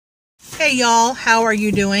Hey y'all, how are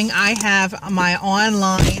you doing? I have my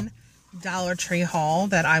online Dollar Tree haul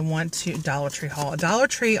that I want to, Dollar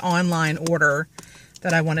Tree online order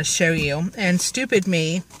that I want to show you. And stupid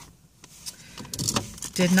me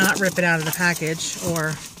did not rip it out of the package,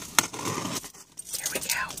 or, there we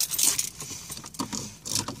go.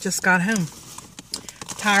 Just got home.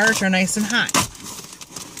 Tires are nice and hot.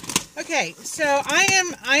 Okay, so I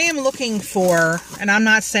am looking for, and I'm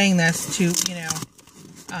not saying this to,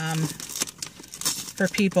 for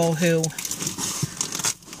people who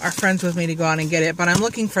are friends with me to go out and get it, but I'm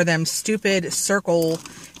looking for them stupid circle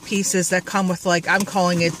pieces that come with, like, I'm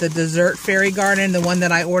calling it the dessert fairy garden, the one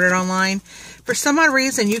that I ordered online. For some odd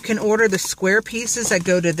reason, you can order the square pieces that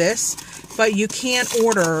go to this, but you can't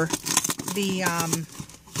order the,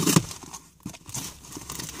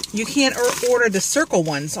 order the circle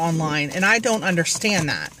ones online, and I don't understand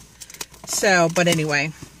that. So, but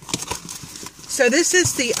anyway. So this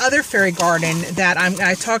is the other fairy garden that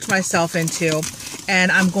I talked myself into, and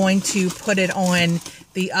I'm going to put it on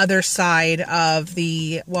the other side of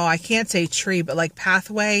the, well, I can't say tree, but like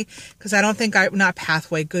pathway, because I don't think not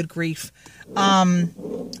pathway, good grief.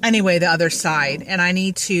 Anyway, the other side, and I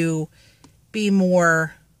need to be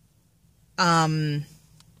more,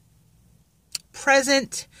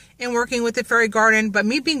 present in working with the fairy garden, but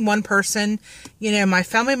me being one person, my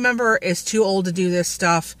family member is too old to do this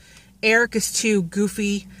stuff. Eric is too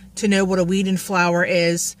goofy to know what a weed and flower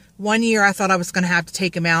is. One year I thought I was going to have to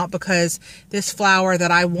take him out because this flower that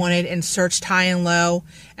I wanted and searched high and low,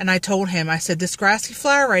 and I told him, I said, this grassy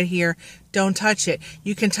flower right here, don't touch it.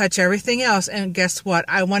 You can touch everything else. And guess what?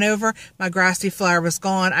 I went over, my grassy flower was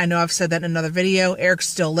gone. I know I've said that in another video. Eric's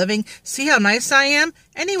still living. See how nice I am?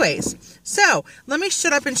 Anyways, so let me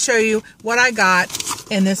shut up and show you what I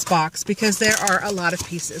got in this box, because there are a lot of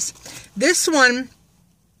pieces. This one,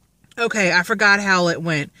 okay, I forgot how it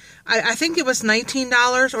went. I think it was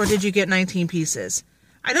 $19, or did you get 19 pieces?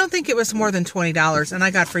 I don't think it was more than $20, and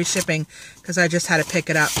I got free shipping because I just had to pick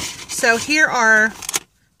it up. So here are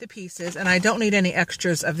the pieces, and I don't need any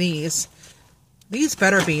extras of these. These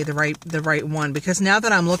better be the right one, because now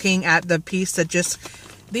that I'm looking at the piece that just,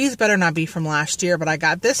 these better not be from last year, but I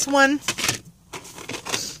got this one.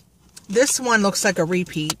 This one looks like a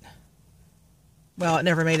repeat. Well, it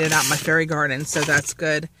never made it out in my fairy garden, so that's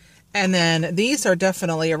good. And then these are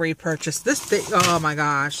definitely a repurchase. This thing, oh my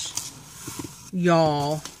gosh,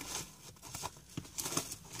 y'all.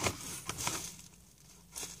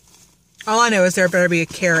 All I know is there better be a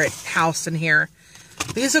carrot house in here.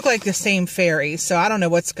 These look like the same fairy, so I don't know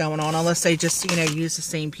what's going on unless they just, use the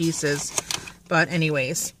same pieces. But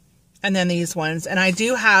anyways, and then these ones. And I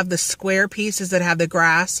do have the square pieces that have the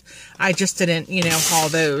grass. I just didn't, haul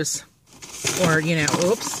those. Or,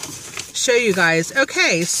 oops. Show you guys.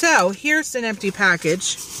 Okay, so here's an empty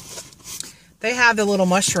package. They have the little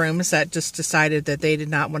mushrooms that just decided that they did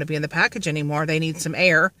not want to be in the package anymore. They need some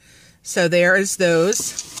air. So there is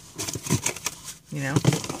those.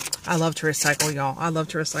 I love to recycle, y'all. I love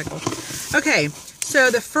to recycle. Okay,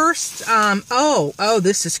 so the first, oh,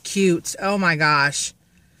 this is cute. Oh my gosh.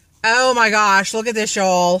 Oh my gosh, look at this,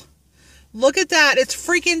 y'all. Look at that. It's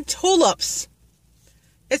freaking tulips.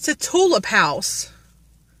 It's a tulip house.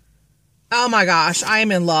 Oh my gosh, I am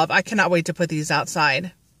in love. I cannot wait to put these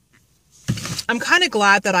outside. I'm kind of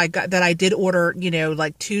glad that I did order,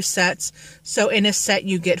 like 2 sets. So in a set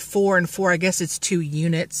you get 4 and 4. I guess it's 2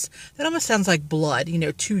 units. That almost sounds like blood,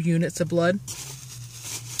 2 units of blood.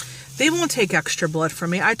 They won't take extra blood from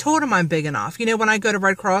me. I told them I'm big enough. When I go to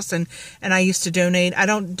Red Cross and I used to donate, I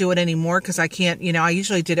don't do it anymore because I can't, I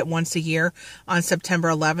usually did it once a year on September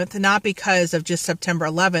 11th. Not because of just September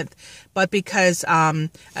 11th, but because a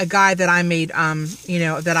guy that I made,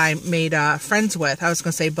 friends with, I was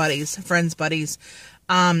going to say buddies,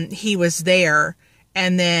 he was there.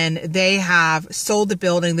 And then they have sold the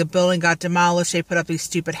building. The building got demolished. They put up these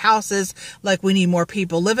stupid houses. Like, we need more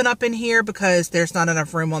people living up in here because there's not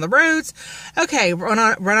enough room on the roads. Okay, run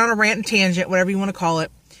on a rant and tangent, whatever you want to call it.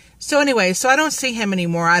 So anyway, so I don't see him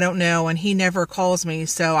anymore. I don't know. And he never calls me.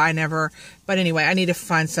 So but anyway, I need to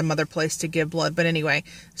find some other place to give blood. But anyway,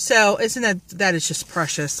 so that is just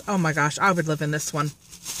precious. Oh my gosh, I would live in this one.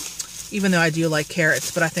 Even though I do like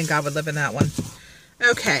carrots, but I think I would live in that one.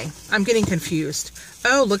 Okay, I'm getting confused.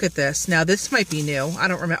 Oh, look at this. Now, this might be new. I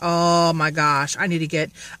don't remember. Oh, my gosh. I need to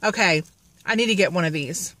get one of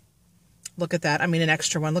these. Look at that. I mean, an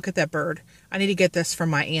extra one. Look at that bird. I need to get this from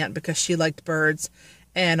my aunt because she liked birds.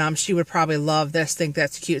 And she would probably love this, think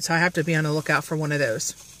that's cute. So I have to be on the lookout for one of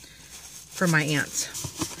those for my aunt,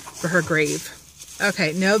 for her grave.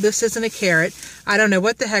 Okay, no, this isn't a carrot. I don't know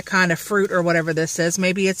what the heck kind of fruit or whatever this is.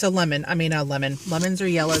 Maybe it's a lemon. I mean, a lemon. Lemons are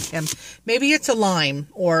yellow, Kim. Maybe it's a lime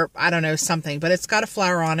or I don't know, something. But it's got a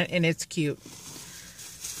flower on it and it's cute.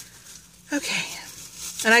 Okay.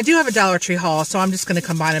 And I do have a Dollar Tree haul, so I'm just going to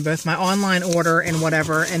combine them both. My online order and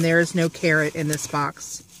whatever. And there is no carrot in this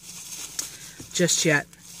box. Just yet.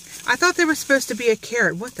 I thought there was supposed to be a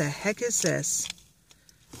carrot. What the heck is this?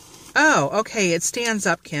 Oh, okay. It stands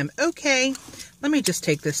up, Kim. Okay. Let me just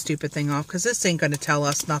take this stupid thing off because this ain't going to tell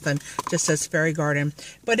us nothing. Just says Fairy Garden.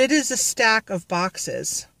 But it is a stack of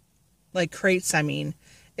boxes. Like crates, I mean.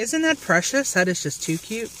 Isn't that precious? That is just too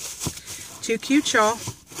cute. Too cute, y'all.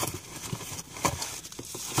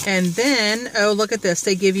 And then, oh, look at this.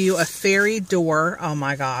 They give you a fairy door. Oh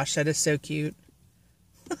my gosh, that is so cute.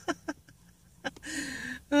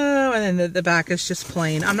 Oh, and then the back is just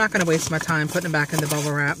plain. I'm not going to waste my time putting it back in the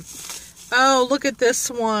bubble wrap. Oh, look at this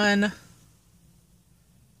one.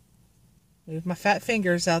 Move my fat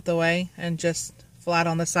fingers out the way and just flat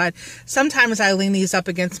on the side. Sometimes I lean these up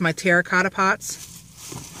against my terracotta pots.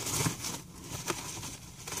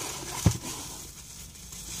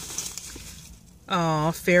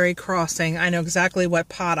 Oh, Fairy Crossing. I know exactly what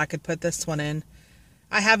pot I could put this one in.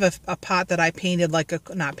 I have a pot that I painted like a,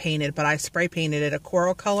 not painted, but I spray painted it a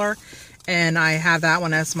coral color. And I have that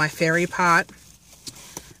one as my fairy pot.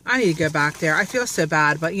 I need to go back there. I feel so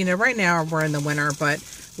bad, but you know, right now we're in the winter, but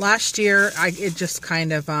last year it just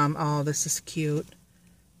kind of, oh, this is cute.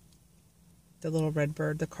 The little red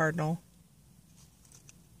bird, the cardinal.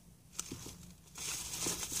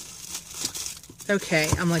 Okay,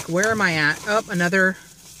 I'm like, where am I at? Oh, another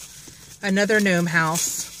gnome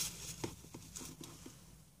house.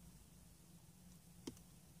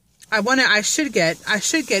 I should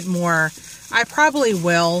get more. I probably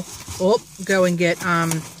will go and get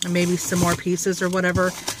maybe some more pieces or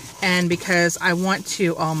whatever. And because I want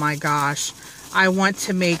to, oh my gosh, I want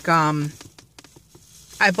to make I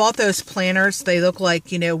bought those planters. They look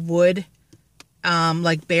like, you know, wood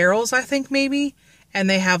like barrels, I think maybe. And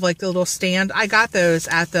they have like the little stand. I got those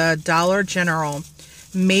at the Dollar General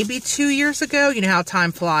maybe 2 years ago. You know how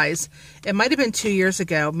time flies. It might have been 2 years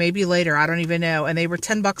ago, maybe later. I don't even know. And they were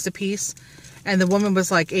 $10 a piece. And the woman was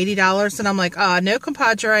like $80. And I'm like, no,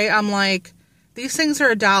 compadre. I'm like, these things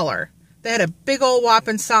are $1. They had a big old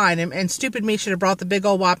whopping sign. And stupid me should have brought the big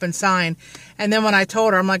old whopping sign. And then when I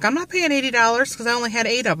told her, I'm like, I'm not paying $80 because I only had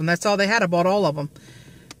 8 of them. That's all they had. I bought all of them.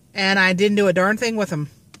 And I didn't do a darn thing with them.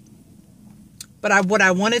 But what I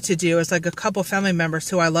wanted to do is like a couple family members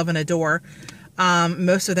who I love and adore.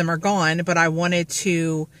 Most of them are gone, but I wanted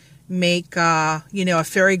to make, you know, a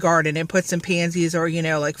fairy garden and put some pansies or, you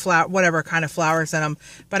know, like flower, whatever kind of flowers in them,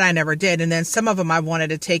 but I never did. And then some of them I wanted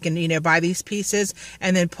to take and, you know, buy these pieces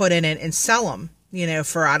and then put in it and sell them, you know,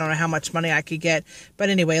 for I don't know how much money I could get. But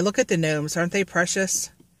anyway, look at the gnomes. Aren't they precious?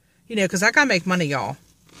 You know, because I got to make money, y'all,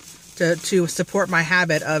 to support my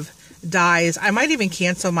habit of dyes. I might even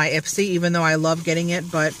cancel my Ipsy, even though I love getting it,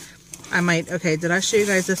 but I might. Okay, did I show you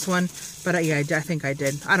guys this one? But yeah, I think I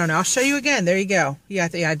did. I don't know. I'll show you again. There you go. Yeah,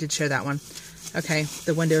 I did show that one. Okay,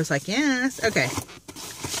 the window's like, yes. Okay.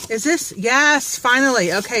 Is this? Yes,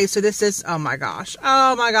 finally. Okay, so this is, oh my gosh.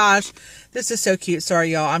 Oh my gosh. This is so cute. Sorry,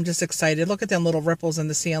 y'all. I'm just excited. Look at them little ripples in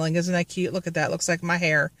the ceiling. Isn't that cute? Look at that. Looks like my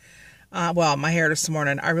hair. Well, my hair this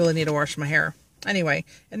morning. I really need to wash my hair. Anyway,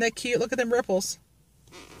 isn't that cute? Look at them ripples.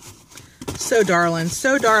 So darling.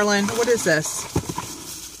 So darling. What is this?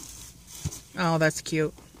 Oh, that's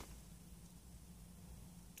cute.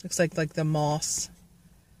 Looks like the moss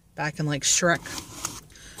back in like Shrek.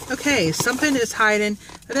 Okay, something is hiding.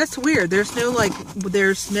 That's weird. There's no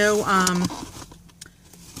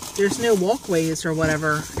walkways or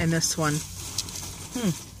whatever in this one.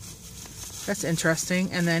 That's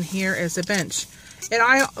interesting. And then here is a bench. And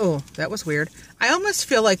oh, that was weird. I almost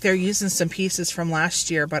feel like they're using some pieces from last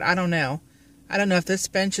year, but I don't know. I don't know if this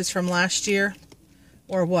bench is from last year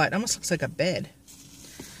or what. It almost looks like a bed.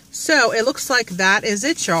 So it looks like that is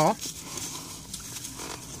it, y'all.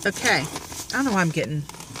 Okay. I don't know why I'm getting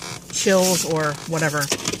chills or whatever.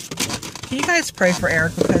 Can you guys pray for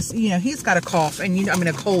Eric? Because, you know, he's got a cough and, you know, I mean,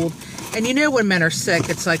 a cold. And you know when men are sick,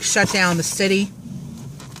 it's like shut down the city.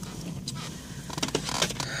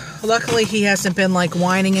 Luckily, he hasn't been like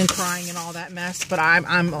whining and crying and all that mess. But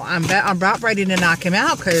I'm about ready to knock him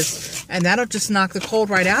out and that'll just knock the cold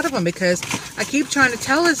right out of him, because I keep trying to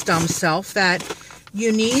tell his dumb self that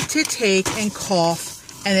you need to take and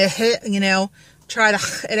cough and hit, you know, try to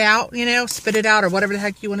it out, you know, spit it out or whatever the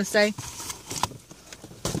heck you want to say.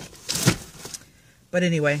 But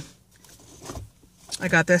anyway, I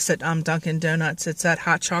got this at Dunkin' Donuts. It's that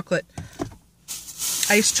hot chocolate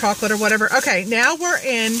iced chocolate or whatever. Okay, now we're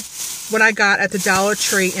in what I got at the Dollar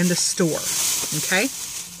Tree in the store. Okay,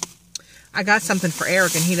 I got something for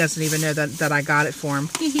Eric, and he doesn't even know that I got it for him.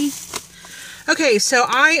 Okay, so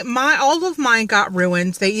all of mine got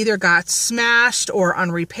ruined. They either got smashed or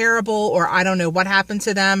unrepairable, or I don't know what happened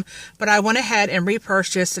to them. But I went ahead and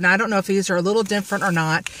repurchased, and I don't know if these are a little different or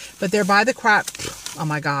not. But they're by the Crafter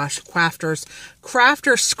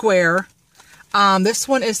Square. This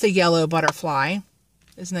one is the yellow butterfly.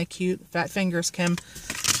 Isn't that cute? Fat fingers, Kim.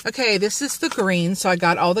 Okay, this is the green, so I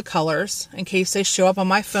got all the colors in case they show up on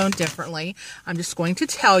my phone differently. I'm just going to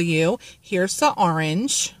tell you. Here's the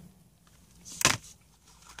orange,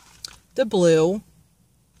 the blue.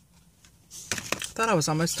 Thought I was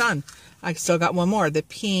almost done. I still got one more. The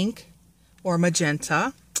pink or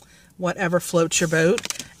magenta, whatever floats your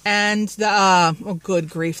boat, and the oh good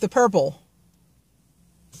grief, the purple.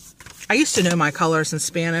 I used to know my colors in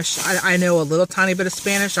Spanish. I know a little tiny bit of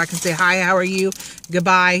Spanish. I can say hi, how are you,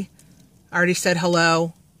 goodbye. I already said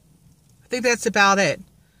hello. I think that's about it.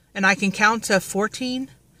 And I can count to 13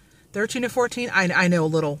 to 14. I know a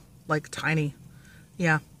little, like tiny.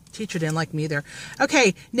 Yeah, teacher didn't like me there.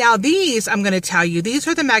 Okay, now these, I'm going to tell you, these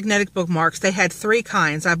are the magnetic bookmarks. They had 3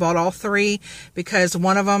 kinds. I bought all 3 because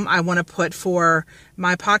one of them I want to put for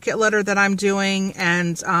my pocket letter that I'm doing,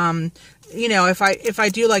 and you know, if I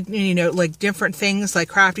do like, you know, like different things, like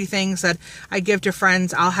crafty things that I give to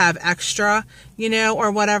friends, I'll have extra, you know,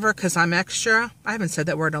 or whatever, because I'm extra. I haven't said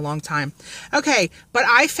that word in a long time. Okay, but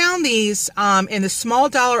I found these in the small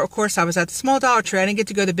dollar. Of course, I was at the small Dollar Tree. I didn't get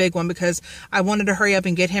to go to the big one because I wanted to hurry up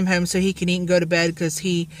and get him home so he can eat and go to bed because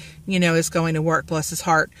he, you know, is going to work, bless his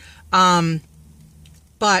heart.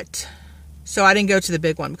 But so I didn't go to the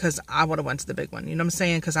big one because I would have went to the big one. You know what I'm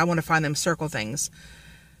saying? Because I want to find them circle things.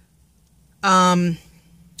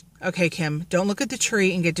 Okay, Kim, don't look at the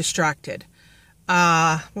tree and get distracted.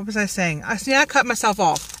 What was I saying? I cut myself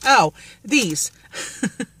off. Oh, these.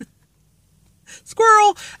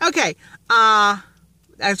 Squirrel. Okay.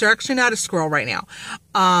 They're actually not a squirrel right now.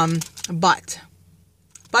 But.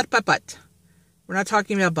 We're not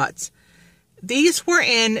talking about butts. These were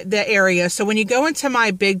in the area. So when you go into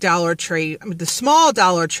my big Dollar Tree, I mean, the small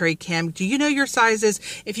Dollar Tree, Kim, do you know your sizes?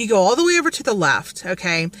 If you go all the way over to the left,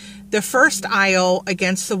 okay, the first aisle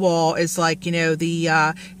against the wall is like, you know,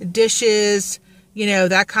 the dishes, you know,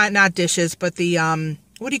 that kind, not dishes, but the,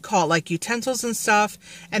 what do you call it? Like utensils and stuff.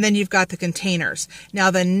 And then you've got the containers.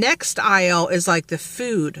 Now the next aisle is like the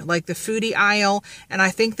food, like the foodie aisle. And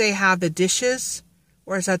I think they have the dishes.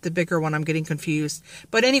 Or is that the bigger one? I'm getting confused.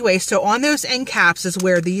 But anyway, so on those end caps is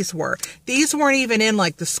where these were. These weren't even in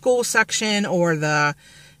like the school section or the,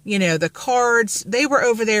 you know, the cards. They were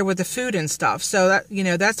over there with the food and stuff. So that, you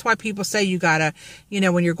know, that's why people say you gotta, you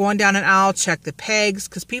know, when you're going down an aisle, check the pegs.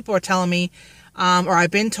 Because people are telling me, or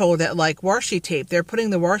I've been told that like washi tape, they're putting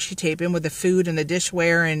the washi tape in with the food and the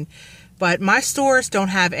dishware. But my stores don't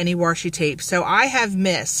have any washi tape. So I have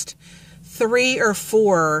missed 3 or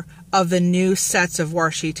 4 of the new sets of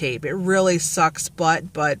washi tape. It really sucks but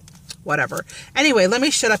whatever. Anyway, let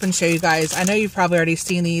me shut up and show you guys. I know you've probably already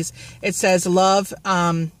seen these. It says love,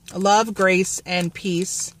 grace, and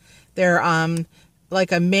peace. They're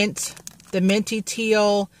like a mint, the minty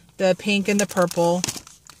teal, the pink, and the purple.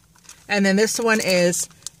 And then this one is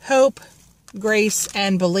hope, grace,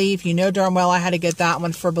 and believe. You know darn well I had to get that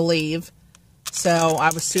one for believe. So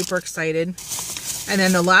I was super excited. And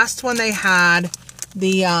then the last one they had,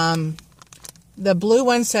 the blue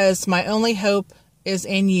one says, my only hope is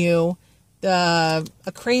in you. A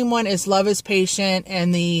cream one is love is patient.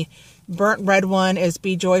 And the burnt red one is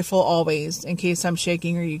be joyful always, in case I'm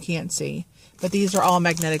shaking or you can't see. But these are all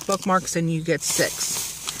magnetic bookmarks and you get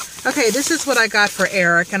 6. Okay, this is what I got for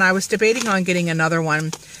Eric. And I was debating on getting another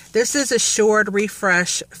one. This is Assured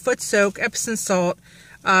Refresh Foot Soak Epsom Salt,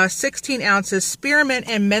 16 ounces, spearmint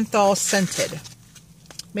and menthol scented.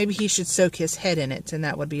 Maybe he should soak his head in it, and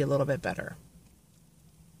that would be a little bit better.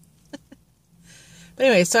 But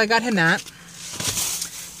anyway, so I got him that.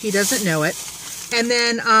 He doesn't know it. And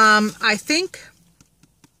then I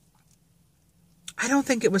don't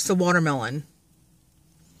think it was the watermelon.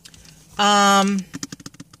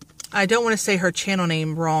 I don't want to say her channel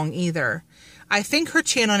name wrong either. I think her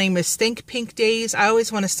channel name is Think Pink Days. I always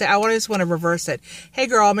want to reverse it. Hey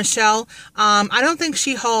girl, Michelle. I don't think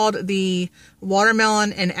she hauled the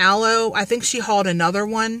watermelon and aloe. I think she hauled another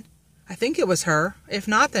one. I think it was her. If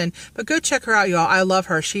not, then, but go check her out, y'all. I love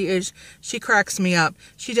her. She cracks me up.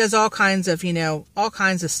 She does all kinds of, you know, all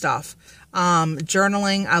kinds of stuff.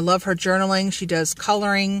 Journaling. I love her journaling. She does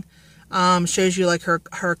coloring. Shows you like her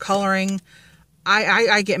coloring.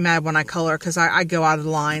 I get mad when I color because I go out of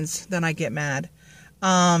the lines. Then I get mad.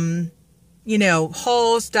 You know,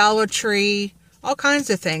 Halls, Dollar Tree, all kinds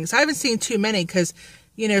of things. I haven't seen too many because,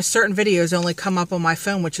 you know, certain videos only come up on my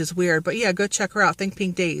phone, which is weird. But yeah, go check her out. Think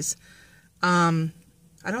Pink Days.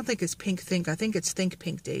 I don't think it's Pink Think. I think it's Think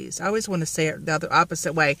Pink Days. I always want to say it the other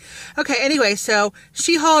opposite way. Okay, anyway, so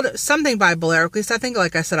she hauled something by Bolero. At least I think,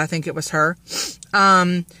 like I said, I think it was her.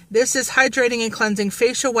 This is hydrating and cleansing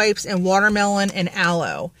facial wipes in watermelon and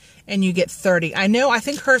aloe. And you get 30. I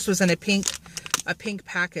think hers was in a pink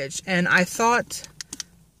package. And I thought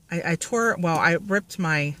I ripped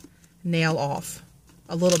my nail off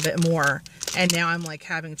a little bit more. And now I'm like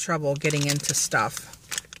having trouble getting into stuff.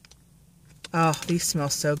 Oh, these smell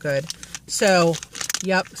so good. So,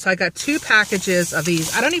 yep. So I got 2 packages of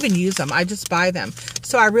these. I don't even use them. I just buy them.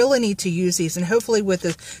 So I really need to use these. And hopefully with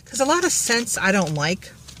this, because a lot of scents I don't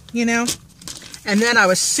like, you know. And then I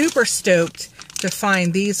was super stoked to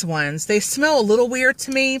find these ones. They smell a little weird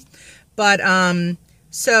to me. But,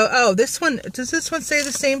 this one, does this one say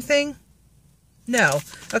the same thing? No.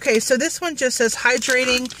 Okay, so this one just says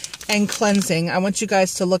hydrating and cleansing. I want you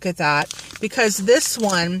guys to look at that. Because this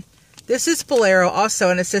one... This is Bolero also,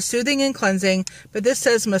 and it says soothing and cleansing, but this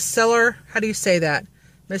says micellar, how do you say that?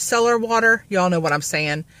 Micellar water? Y'all know what I'm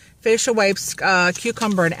saying. Facial wipes,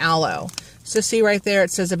 cucumber, and aloe. So see right there,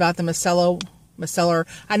 it says about the micellar,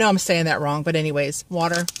 I know I'm saying that wrong, but anyways,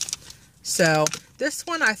 water. So this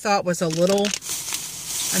one I thought was a little,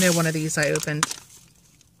 I know one of these I opened.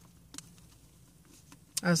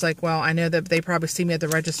 I was like, well, I know that they probably see me at the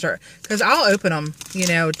register, because I'll open them, you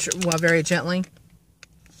know, very gently.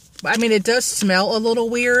 I mean, it does smell a little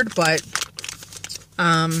weird, but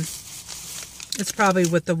it's probably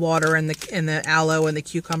with the water and the aloe and the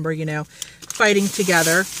cucumber, you know, fighting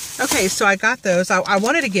together. Okay, so I got those. I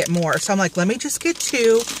wanted to get more, so I'm like, let me just get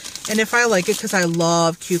 2, and if I like it, because I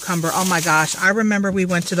love cucumber. Oh my gosh, I remember we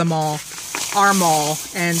went to the mall, our mall,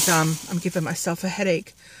 and I'm giving myself a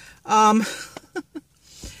headache. And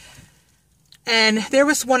there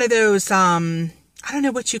was one of those I don't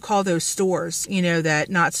know what you call those stores, you know, that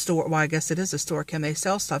not store. Well, I guess it is a store. Can they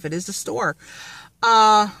sell stuff? It is a store.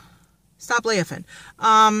 Stop laughing.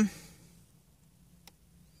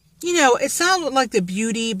 You know, it sounded like the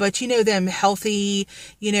beauty, but you know, them healthy,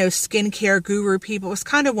 you know, skincare guru people. It was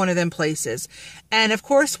kind of one of them places. And of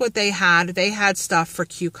course, what they had stuff for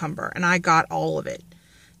cucumber, and I got all of it.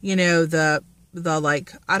 You know, the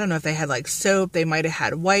like, I don't know if they had like soap, they might have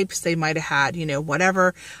had wipes, they might have had, you know,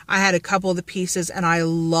 whatever. I had a couple of the pieces and I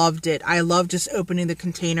loved it. I love just opening the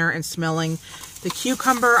container and smelling the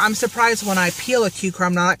cucumber. I'm surprised when I peel a cucumber,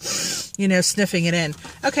 I'm not, you know, sniffing it in.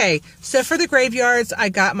 Okay, so for the graveyards, I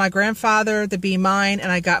got my grandfather, the Be Mine, and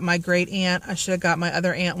I got my great aunt. I should have got my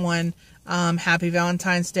other aunt one. Happy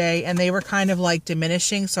Valentine's Day, and they were kind of like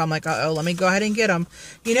diminishing, so I'm like, uh-oh, let me go ahead and get them.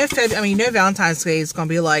 You know, you know Valentine's Day is going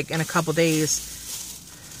to be like in a couple days.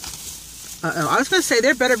 Uh-oh, I was going to say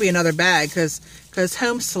there better be another bag, because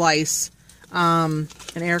Home Slice, and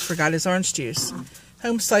Eric forgot his orange juice.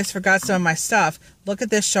 Home Slice forgot some of my stuff. Look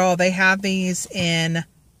at this, y'all. They have these in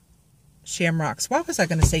shamrocks. Why was I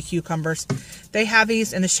going to say cucumbers? They have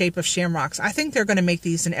these in the shape of shamrocks. I think they're going to make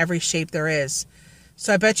these in every shape there is.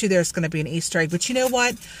 So I bet you there's going to be an Easter egg. But you know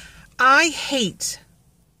what? I hate,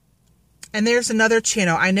 and there's another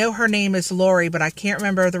channel. I know her name is Lori, but I can't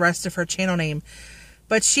remember the rest of her channel name.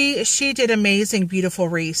 But she did amazing, beautiful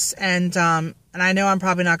wreaths. And I know I'm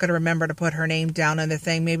probably not going to remember to put her name down on the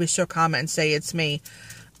thing. Maybe she'll comment and say it's me.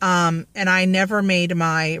 And I never made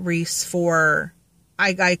my wreaths for,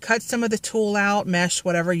 I cut some of the tulle out, mesh,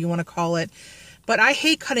 whatever you want to call it. But I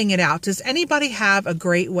hate cutting it out. Does anybody have a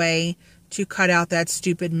great way to cut out that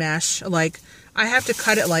stupid mesh? Like, I have to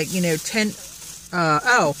cut it like, you know, 10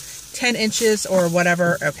 inches or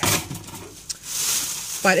whatever. Okay.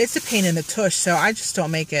 But it's a pain in the tush, so I just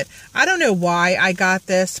don't make it. I don't know why I got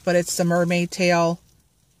this, but it's the mermaid tail.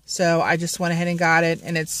 So I just went ahead and got it,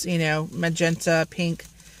 and it's, you know, magenta, pink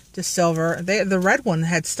to silver. The red one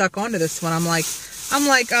had stuck onto this one. I'm like,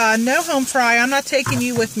 no, Home Fry, I'm not taking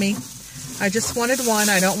you with me. I just wanted one.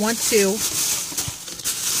 I don't want two.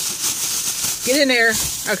 Get in there.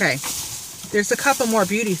 Okay. There's a couple more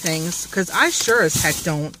beauty things, because I sure as heck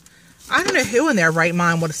don't. I don't know who in their right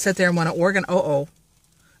mind would sit there and want to organ.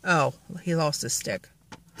 Oh, he lost his stick.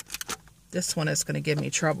 This one is going to give me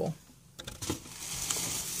trouble.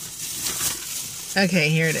 Okay,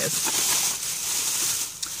 here it is.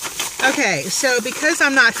 Okay, so because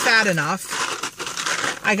I'm not fat enough,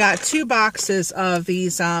 I got 2 boxes of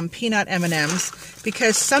these peanut M&Ms,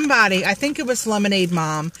 because somebody, I think it was Lemonade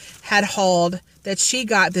Mom, had hauled that she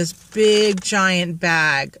got this big giant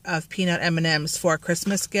bag of peanut M&Ms for a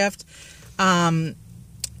Christmas gift.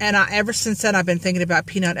 And ever since then, I've been thinking about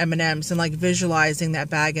peanut M&Ms and like visualizing that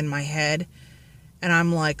bag in my head. And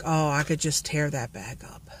I'm like, oh, I could just tear that bag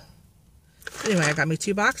up. Anyway, I got me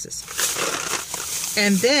 2 boxes.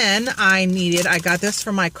 And then I got this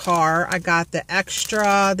for my car. I got the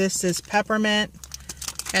extra, this is peppermint.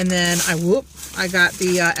 And then I got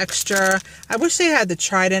the extra, I wish they had the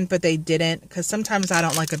Trident, but they didn't. Because sometimes I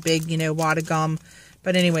don't like a big, wad of gum.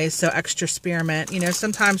 But anyway, so extra spearmint.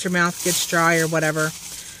 Sometimes your mouth gets dry or whatever.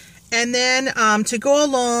 And then to go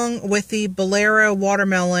along with the Bolero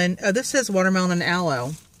watermelon. Oh, this says watermelon and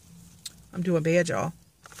aloe. I'm doing bad, y'all.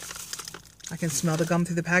 I can smell the gum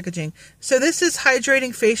through the packaging. So this is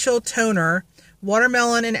Hydrating Facial Toner,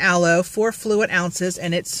 watermelon and aloe, 4 fluid ounces,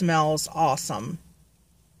 and it smells awesome.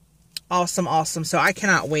 Awesome, awesome. So I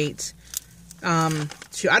cannot wait. I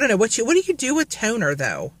don't know, what do you do with toner,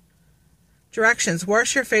 though? Directions.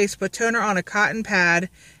 Wash your face, put toner on a cotton pad,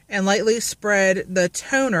 and lightly spread the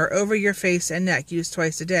toner over your face and neck. Use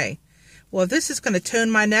twice a day. Well, if this is going to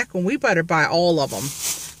tone my neck, well, we better buy all of them.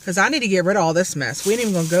 Because I need to get rid of all this mess. We ain't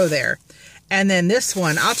even going to go there. And then this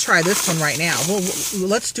one, I'll try this one right now. Well,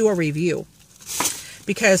 let's do a review.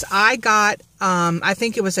 Because I got, I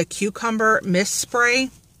think it was a cucumber mist spray.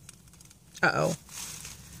 Uh-oh.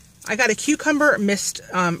 I got a cucumber mist,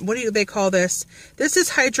 what do they call this? This is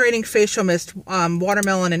Hydrating Facial Mist,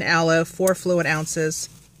 watermelon and aloe, 4 fluid ounces.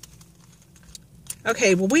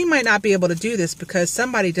 Okay, well, we might not be able to do this because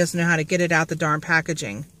somebody doesn't know how to get it out the darn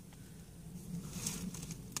packaging.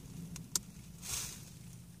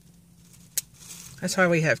 That's why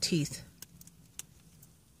we have teeth.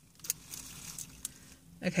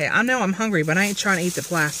 Okay, I know I'm hungry, but I ain't trying to eat the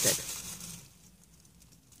plastic.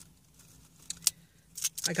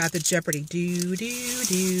 I got the Jeopardy. Do, do,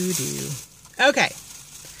 do, do. Okay.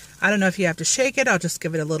 I don't know if you have to shake it. I'll just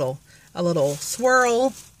give it a little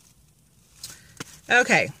swirl.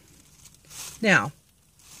 Okay. Now,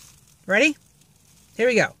 ready? Here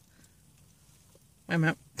we go. Wait a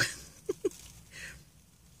minute.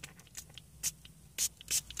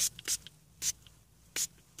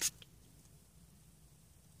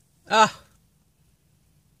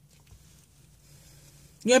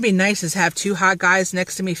 You know, it'd be nice is have 2 hot guys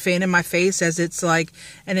next to me fanning my face as it's like,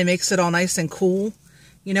 and it makes it all nice and cool.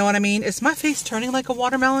 You know what I mean? Is my face turning like a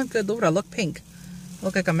watermelon? Good Lord, I look pink. I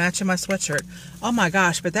look like I'm matching my sweatshirt. Oh my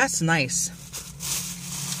gosh, but that's nice.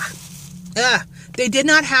 They did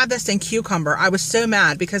not have this in cucumber. I was so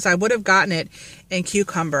mad because I would have gotten it in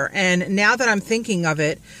cucumber. And now that I'm thinking of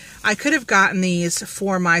it, I could have gotten these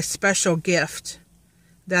for my special gift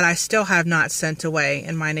that I still have not sent away,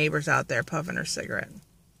 and my neighbor's out there puffing her cigarette.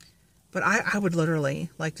 But I would literally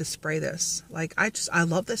like to spray this. Like, I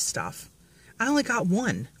love this stuff. I only got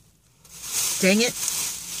 1. Dang it.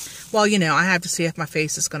 Well, you know, I have to see if my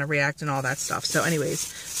face is going to react and all that stuff. So anyways,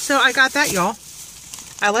 so I got that, y'all.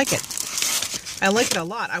 I like it. I like it a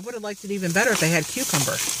lot. I would have liked it even better if they had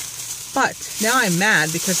cucumber. But now I'm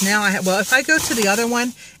mad because now well, if I go to the other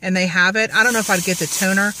one and they have it, I don't know if I'd get the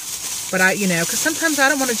toner. But you know, because sometimes I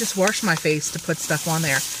don't want to just wash my face to put stuff on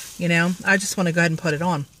there. You know, I just want to go ahead and put it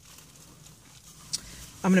on.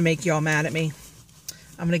 I'm going to make y'all mad at me.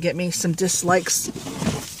 I'm going to get me some dislikes.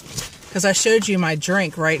 Because I showed you my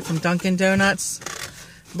drink, right, from Dunkin' Donuts.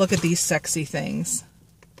 Look at these sexy things.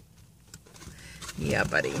 Yeah,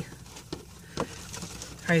 buddy.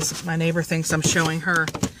 My neighbor thinks I'm showing her.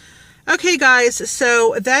 Okay, guys,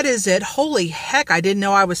 so that is it. Holy heck, I didn't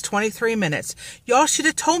know I was 23 minutes. Y'all should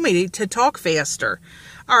have told me to talk faster.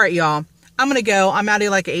 All right, y'all. I'm going to go. I'm out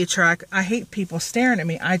here like an 8-track. I hate people staring at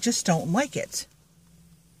me. I just don't like it.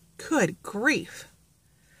 Good grief.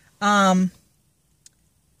 Okay,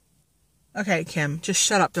 Kim, just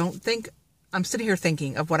shut up. Don't think. I'm sitting here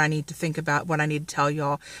thinking of what I need to think about, what I need to tell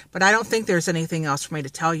y'all. But I don't think there's anything else for me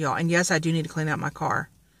to tell y'all. And yes, I do need to clean out my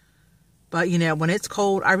car. But, you know, when it's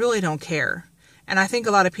cold, I really don't care. And I think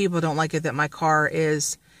a lot of people don't like it that my car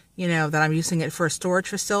is, you know, that I'm using it for a storage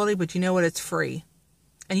facility. But you know what? It's free.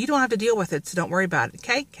 And you don't have to deal with it, so don't worry about it.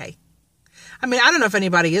 Okay? Okay. I mean, I don't know if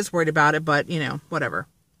anybody is worried about it, but, you know, whatever.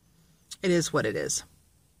 It is what it is.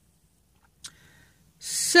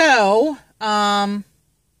 So,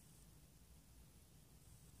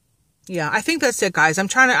 yeah, I think that's it, guys. I'm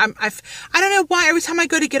trying to, I don't know why every time I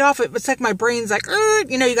go to get off it, it's like my brain's like,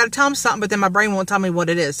 you know, you got to tell them something, but then my brain won't tell me what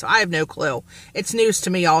it is. So I have no clue. It's news to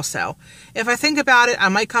me also. If I think about it, I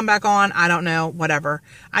might come back on. I don't know, whatever.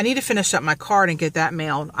 I need to finish up my card and get that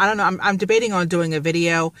mailed. I don't know. I'm debating on doing a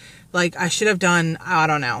video. Like I should have done, I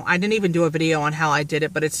don't know. I didn't even do a video on how I did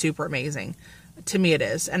it, but it's super amazing. To me it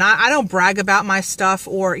is. And I don't brag about my stuff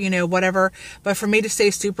or, you know, whatever. But for me to say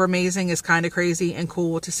super amazing is kind of crazy and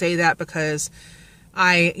cool to say that because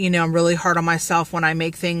I'm really hard on myself when I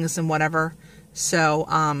make things and whatever. So,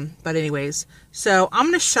 but anyways, so I'm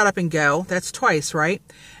going to shut up and go. That's twice, right?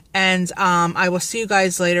 And, I will see you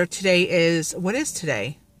guys later. What is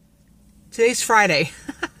today? Today's Friday.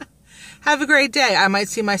 Have a great day. I might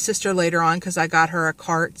see my sister later on because I got her a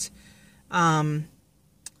cart. Well,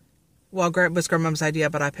 it was Grandma's idea,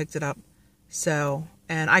 but I picked it up. So,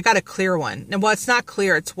 and I got a clear one. And well, it's not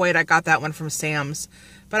clear. It's white. I got that one from Sam's,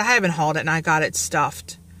 but I haven't hauled it and I got it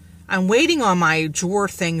stuffed. I'm waiting on my drawer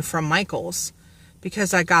thing from Michael's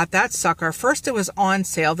because I got that sucker. First it was on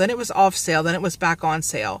sale, then it was off sale, then it was back on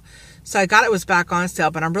sale. So I got it was back on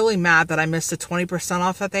sale, but I'm really mad that I missed the 20%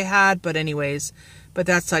 off that they had. But anyways, but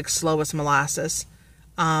that's like slow as molasses.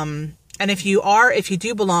 And if you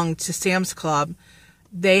do belong to Sam's Club,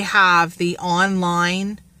 they have the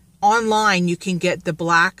online you can get the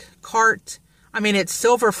black cart. I mean, it's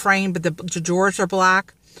silver framed, but the drawers are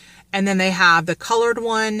black. And then they have the colored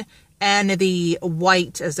one and the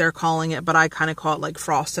white, as they're calling it, but I kind of call it like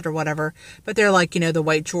frosted or whatever. But they're like, the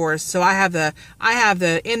white drawers. So I have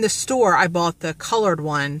the in the store, I bought the colored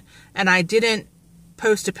one, and I didn't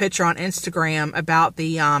post a picture on Instagram about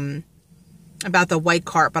the white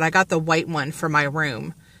cart, but I got the white one for my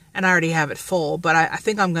room, and I already have it full. But I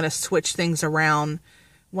think I'm going to switch things around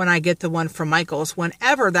when I get the one from Michael's,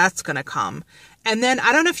 whenever that's going to come. And then,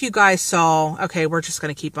 I don't know if you guys saw, okay, we're just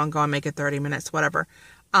going to keep on going, make it 30 minutes, whatever.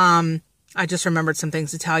 I just remembered some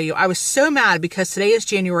things to tell you. I was so mad because today is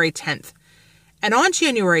January 10th. And on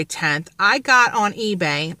January 10th, I got on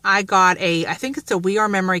eBay, I think it's a We Are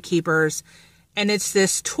Memory Keepers, and it's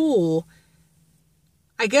this tool.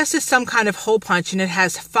 I guess it's some kind of hole punch, and it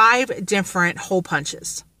has 5 different hole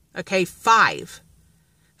punches. Okay, 5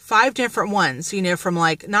 different ones, from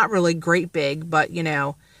like, not really great big, but,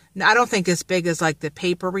 I don't think as big as like the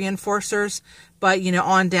paper reinforcers, but,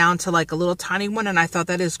 on down to like a little tiny one. And I thought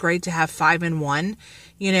that is great to have 5 in one,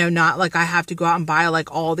 not like I have to go out and buy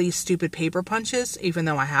like all these stupid paper punches, even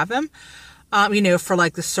though I have them, for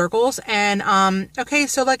like the circles. And, okay,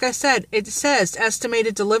 so like I said, it says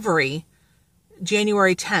estimated delivery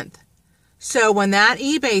January 10th. So when that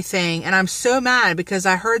eBay thing, and I'm so mad because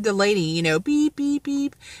I heard the lady, beep, beep,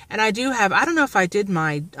 beep. And I don't know if I did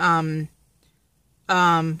my,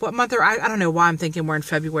 what month I don't know why I'm thinking we're in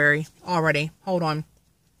February already. Hold on.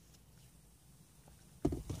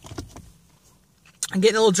 I'm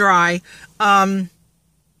getting a little dry. But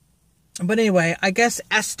anyway, I guess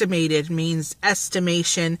estimated means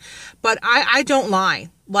estimation, but I don't lie.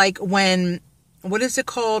 Like what is it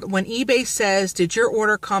called? When eBay says, did your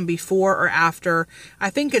order come before or after? I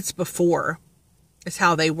think it's before is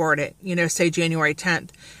how they word it, say January 10th.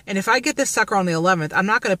 And if I get this sucker on the 11th, I'm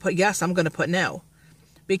not going to put yes, I'm going to put no.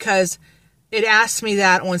 Because it asked me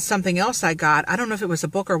that on something else I got. I don't know if it was a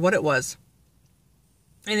book or what it was.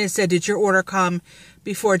 And it said, did your order come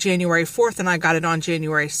before January 4th? And I got it on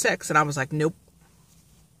January 6th. And I was like, nope.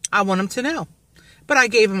 I want them to know. But I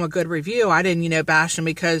gave them a good review. I didn't, bash them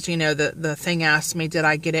because, the thing asked me, did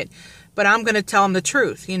I get it? But I'm going to tell them the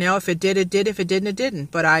truth. If it did, it did. If it didn't, it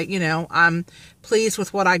didn't. But I'm pleased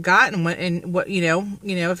with what I got and what,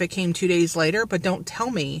 if it came 2 days later, but don't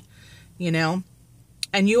tell me,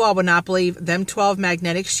 and you all would not believe them 12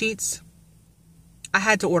 magnetic sheets. I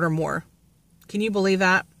had to order more. Can you believe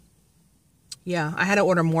that? Yeah, I had to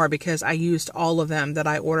order more because I used all of them that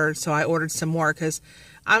I ordered. So I ordered some more because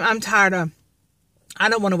I'm tired of, I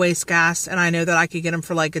don't want to waste gas. And I know that I could get them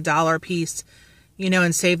for like $1 a piece,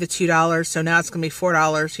 and save the $2. So now it's going to be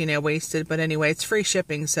 $4, wasted. But anyway, it's free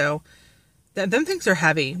shipping. So them things are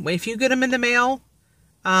heavy. If you get them in the mail,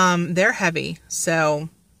 they're heavy. So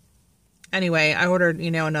anyway, I ordered,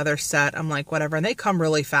 another set. I'm like, whatever. And they come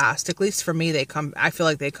really fast. At least for me, I feel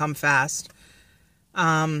like they come fast.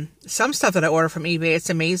 Some stuff that I order from eBay, it's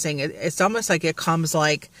amazing. It's almost like it comes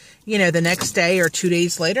like, the next day or 2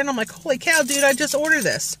 days later. And I'm like, holy cow, dude, I just ordered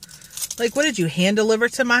this. Like, what did you hand deliver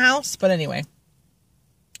to my house? But anyway,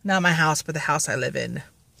 not my house, but the house I live in.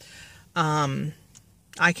 I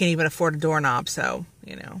can't even afford a doorknob. So,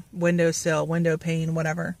 windowsill, window pane,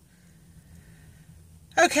 whatever.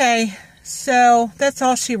 Okay. So that's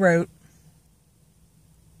all she wrote.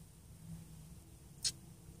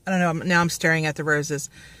 I don't know. Now I'm staring at the roses.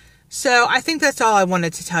 So I think that's all I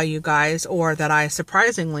wanted to tell you guys, or that I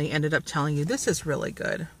surprisingly ended up telling you. This is really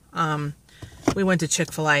good. We went to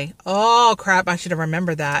Chick-fil-A. Oh, crap. I should have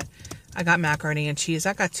remembered that. I got macaroni and cheese.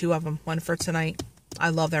 I got 2 of them. One for tonight. I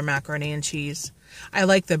love their macaroni and cheese. I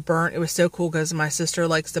like the burnt. It was so cool because my sister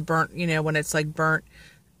likes the burnt, when it's like burnt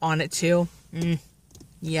on it too.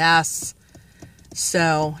 Yes.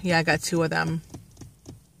 So, yeah, I got 2 of them.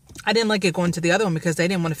 I didn't like it going to the other one because they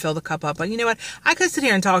didn't want to fill the cup up. But you know what? I could sit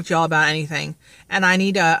here and talk to y'all about anything. And I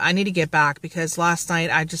need to get back because last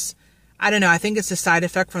night I don't know. I think it's a side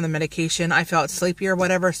effect from the medication. I felt sleepy or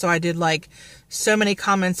whatever. So I did like so many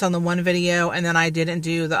comments on the one video and then I didn't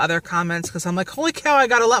do the other comments because I'm like, holy cow, I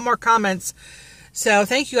got a lot more comments. So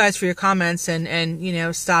thank you guys for your comments and you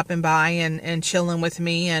know, stopping by and chilling with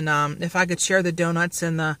me. And if I could share the donuts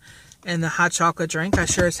and the hot chocolate drink, I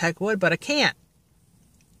sure as heck would, but I can't.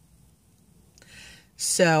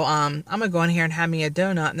 So, I'm going to go in here and have me a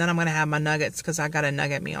donut, and then I'm going to have my nuggets, because I got a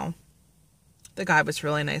nugget meal. The guy was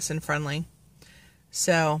really nice and friendly.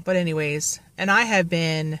 So, but anyways, and I have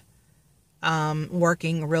been,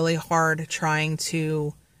 working really hard trying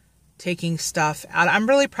to, taking stuff out. I'm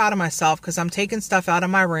really proud of myself, because I'm taking stuff out of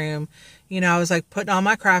my room. You know, I was like putting all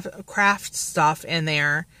my craft stuff in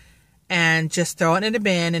there, and just throw it in a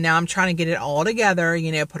bin, and now I'm trying to get it all together,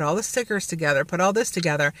 you know, put all the stickers together, put all this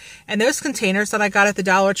together. And those containers that I got at the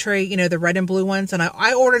Dollar Tree, you know, the red and blue ones, and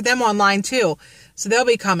I ordered them online too, so they'll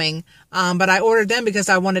be coming. But I ordered them because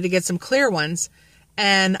I wanted to get some clear ones,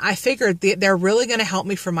 and I figured they're really going to help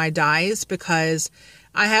me for my dies, because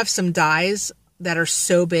I have some dies that are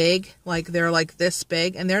so big, like they're like this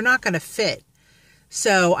big, and they're not going to fit.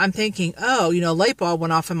 So I'm thinking, oh, you know, a light bulb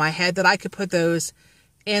went off in my head that I could put those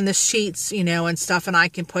in the sheets, you know, and stuff, and I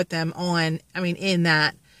can put them on, in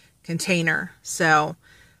that container. So,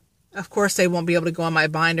 of course, they won't be able to go on my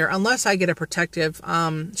binder unless I get a protective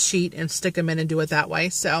sheet and stick them in and do it that way.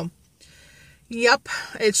 So, yep,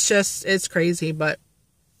 it's crazy, but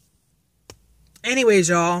anyways,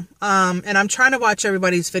 y'all, and I'm trying to watch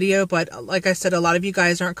everybody's video, but like I said, a lot of you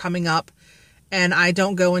guys aren't coming up, and I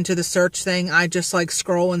don't go into the search thing. I just like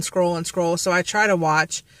scroll and scroll and scroll, so I try to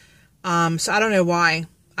watch. So I don't know why.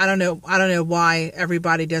 I don't know why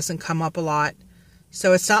everybody doesn't come up a lot.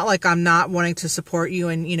 So it's not like I'm not wanting to support you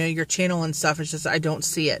and, you know, your channel and stuff. It's just I don't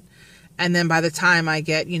see it. And then by the time I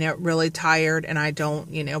get, you know, really tired and I don't,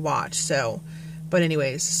 you know, watch. So, but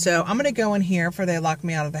anyways, so I'm going to go in here before they lock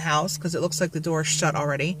me out of the house, because it looks like the door is shut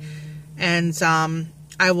already. And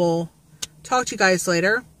I will talk to you guys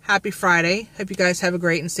later. Happy Friday. Hope you guys have a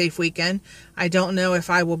great and safe weekend. I don't know if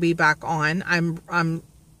I will be back on.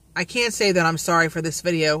 I can't say that I'm sorry for this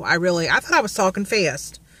video. I thought I was talking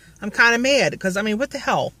fast. I'm kind of mad because, what the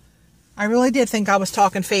hell? I really did think I was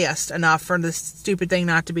talking fast enough for this stupid thing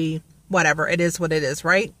not to be whatever. It is what it is,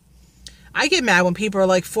 right? I get mad when people are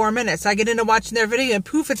like 4 minutes. I get into watching their video and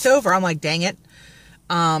poof, it's over. I'm like, dang it.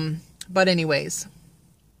 But anyways.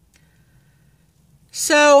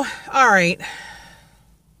 So, all right.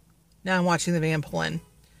 Now I'm watching the van pull in.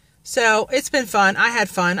 So, it's been fun. I had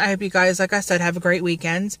fun. I hope you guys, like I said, have a great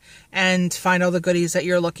weekend and find all the goodies that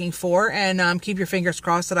you're looking for. And keep your fingers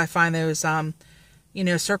crossed that I find those, you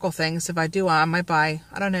know, circle things. If I do, I might buy,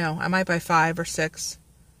 I don't know, I might buy 5 or 6.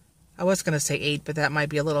 I was going to say 8, but that might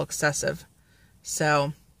be a little excessive.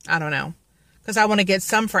 So, I don't know. Because I want to get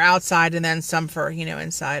some for outside and then some for, you know,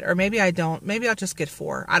 inside. Or maybe I don't. Maybe I'll just get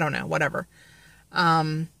 4. I don't know. Whatever.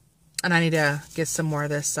 And I need to get some more of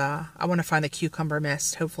this. I want to find the cucumber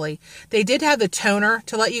mist, hopefully. They did have the toner,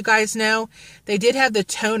 to let you guys know. They did have the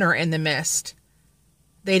toner in the mist.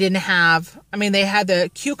 They didn't have, they had the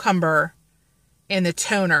cucumber in the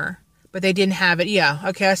toner, but they didn't have it. Yeah,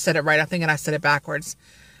 okay, I said it right. I'm thinking I said it backwards.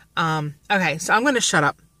 Okay, so I'm going to shut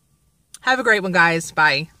up. Have a great one, guys.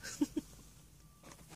 Bye.